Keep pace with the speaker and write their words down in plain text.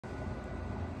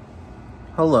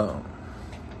Hello.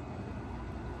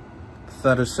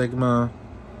 Theta Sigma.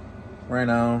 Right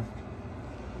now,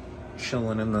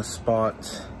 chilling in the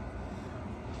spot.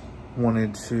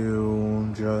 Wanted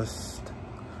to just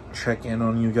check in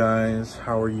on you guys.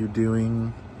 How are you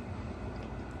doing?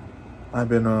 I've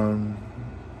been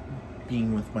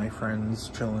being with my friends,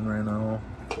 chilling right now.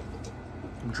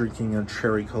 Drinking a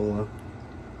cherry cola.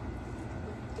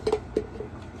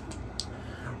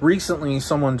 Recently,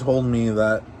 someone told me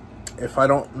that if I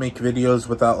don't make videos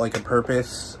without like a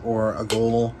purpose or a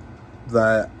goal,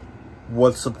 that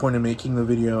what's the point of making the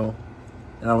video?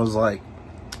 And I was like,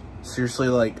 seriously,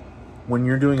 like when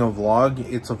you're doing a vlog,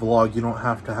 it's a vlog. You don't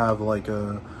have to have like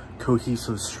a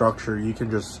cohesive structure. You can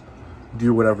just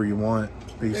do whatever you want,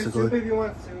 basically. Soup if you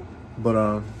want soup. But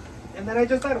and then I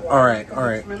just had water. all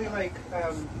right. It's really like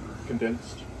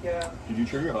condensed. Yeah. Did you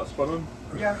turn your hotspot on?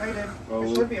 Yeah, I did. Oh,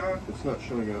 it should be on. It's not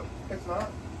showing up. It's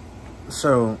not.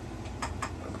 So,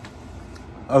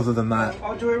 other than that,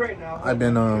 I'll do it right now. I've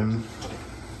been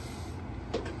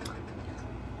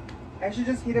I should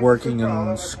just heat up working the soup for all in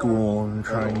of us, school and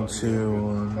trying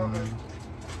to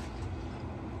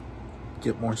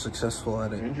get more successful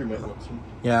at it. Andrew might want some.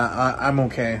 Yeah, I'm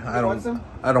okay. I want some?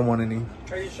 don't want any.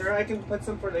 Are you sure? I can put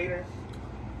some for later.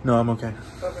 No, I'm okay.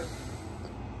 Okay.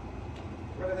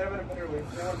 Well, then I'm gonna put her away.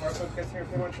 If Marcos gets here, if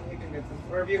he wants some, he can get some.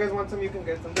 Or if you guys want some, you can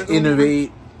get some.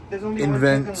 Innovate, only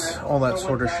invent, all that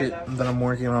sort of shit that I'm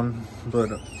working on. But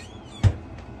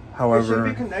however, it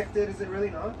should be connected. Is it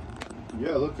really not?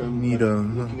 Yeah, look, I'm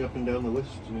looking up and down the list,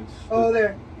 and it's. Oh,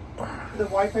 there. The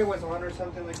Wi-Fi was on or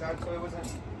something like that, so it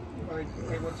wasn't like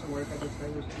able to work at the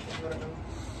time or something. I don't know.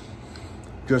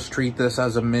 Just treat this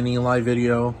as a mini live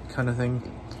video kind of thing.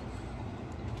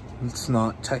 It's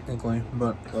not technically,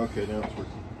 but Okay, now it's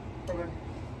working. Okay.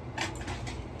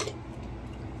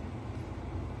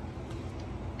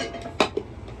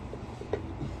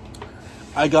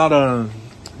 I got a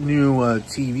new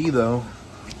TV though.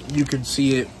 You can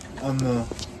see it on the.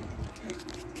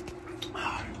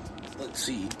 Let's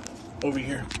see, over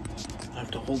here. I have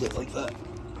to hold it like that.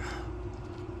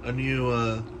 A new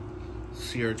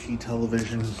CRT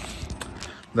television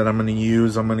that I'm gonna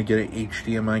use. I'm gonna get an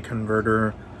HDMI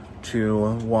converter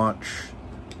to watch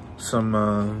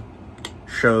some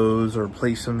shows or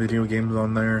play some video games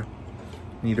on there.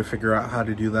 Need to figure out how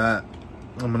to do that.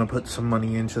 I'm gonna put some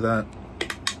money into that.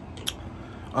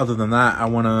 Other than that, I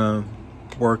want to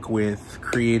work with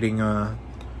creating a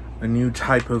new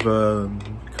type of a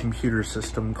computer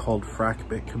system called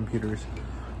FracBit computers.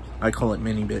 I call it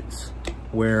mini bits,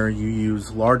 where you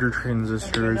use larger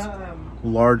transistors,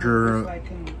 larger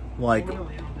like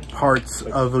parts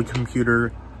of a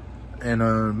computer,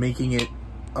 and making it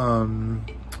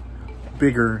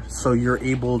bigger, so you're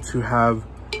able to have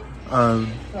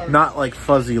not like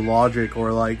fuzzy logic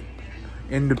or like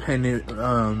independent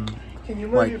can you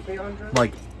move your pay on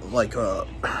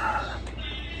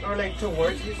or like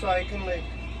towards you so I can like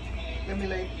let me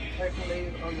like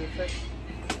calculate on the effect.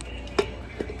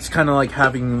 It's kind of like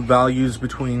having values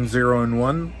between 0 and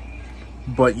 1,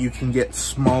 but you can get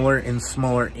smaller and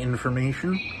smaller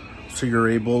information, so you're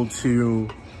able to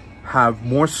have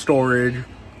more storage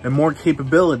and more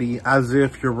capability as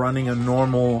if you're running a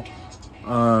normal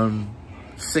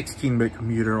 16-bit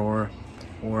computer or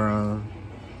a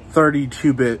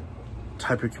 32-bit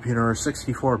type of computer, or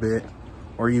 64-bit,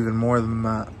 or even more than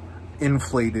that,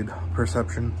 inflated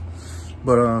perception.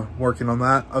 But working on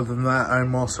that. Other than that,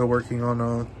 I'm also working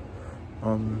on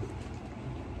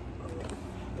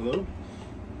Hello?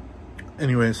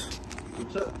 anyways,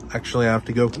 What's up? actually I have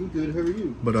to go. I'm good, how are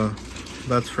you? But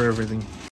that's for everything.